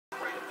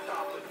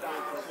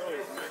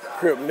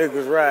Crip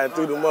niggas riding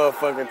through the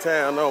motherfucking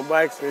town on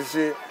bikes and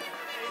shit.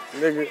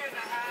 Nigga,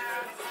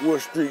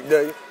 Wood Street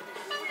Day.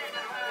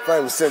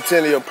 Famous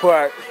Centennial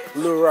Park,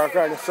 Little Rock,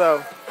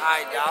 Arkansas.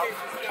 Alright, dog.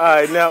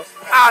 Alright, now.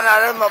 Oh,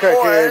 no, that's my boy.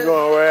 Crackhead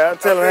going around.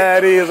 Tell him how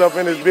it is up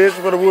in this bitch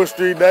for the Wood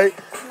Street Day.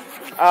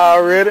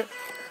 Already.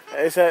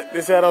 This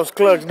how those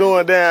clucks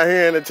doing down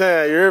here in the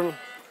town, you hear me?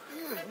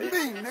 Me,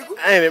 nigga.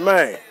 Ain't it,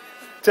 man?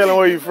 Tell him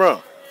where you from.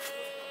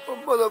 I'm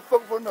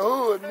motherfucker from the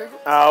hood, nigga.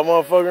 Oh,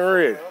 motherfucking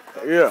ready.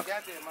 Yeah.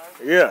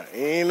 Yeah,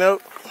 you ain't know.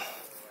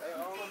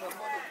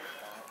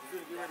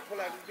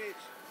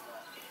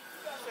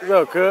 What's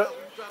up, cuz?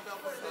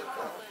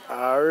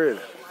 Already.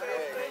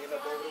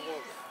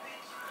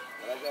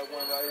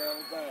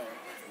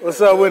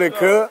 What's up with it,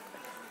 cuz?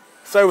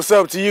 Say what's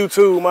up to you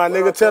too, my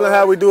nigga. Tell them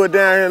how we do it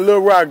down here in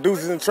Little Rock,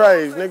 Deuces and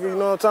Trays, nigga. You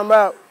know what I'm talking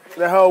about?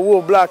 That whole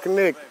Wolf Block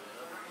connect.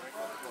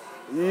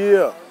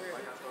 Yeah.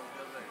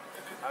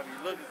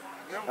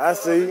 I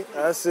see.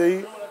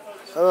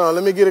 Hold on,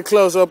 let me get a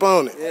close up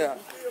on it. Yeah.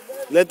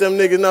 Let them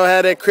niggas know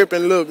how that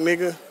crippin' look,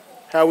 nigga.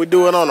 How we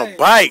do it on a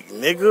bike,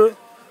 nigga.